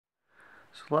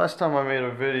So last time I made a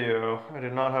video, I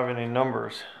did not have any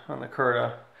numbers on the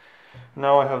Curta.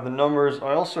 Now I have the numbers.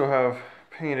 I also have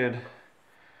painted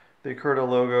the Curta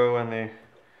logo and the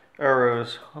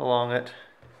arrows along it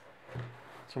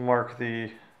to mark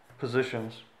the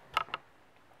positions.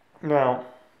 Now,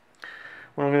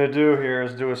 what I'm going to do here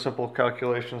is do a simple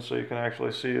calculation so you can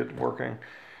actually see it working.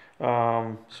 So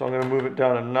I'm going to move it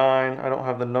down to 9. I don't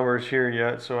have the numbers here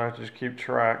yet, so I have to just keep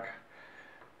track.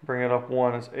 Bring it up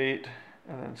 1 is 8,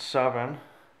 and then 7.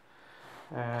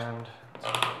 And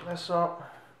let's bring this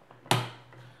up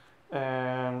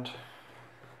and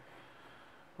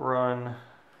run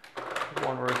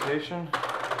 1 rotation.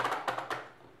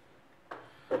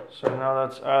 So now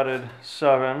that's added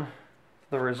 7,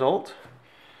 the result.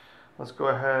 Let's go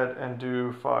ahead and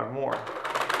do 5 more.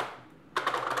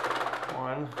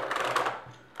 1,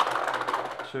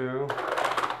 2,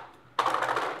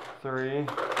 3,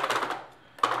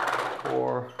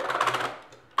 4,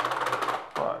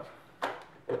 5.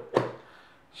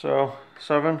 So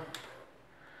 7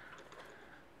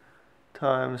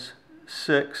 times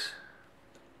 6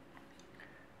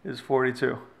 is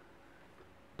 42.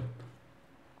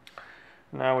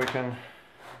 Now we can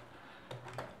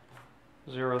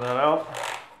zero that out.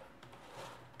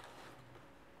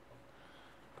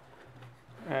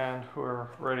 And we're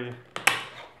ready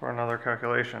for another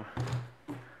calculation.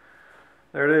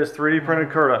 There it is, 3D printed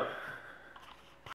Curta.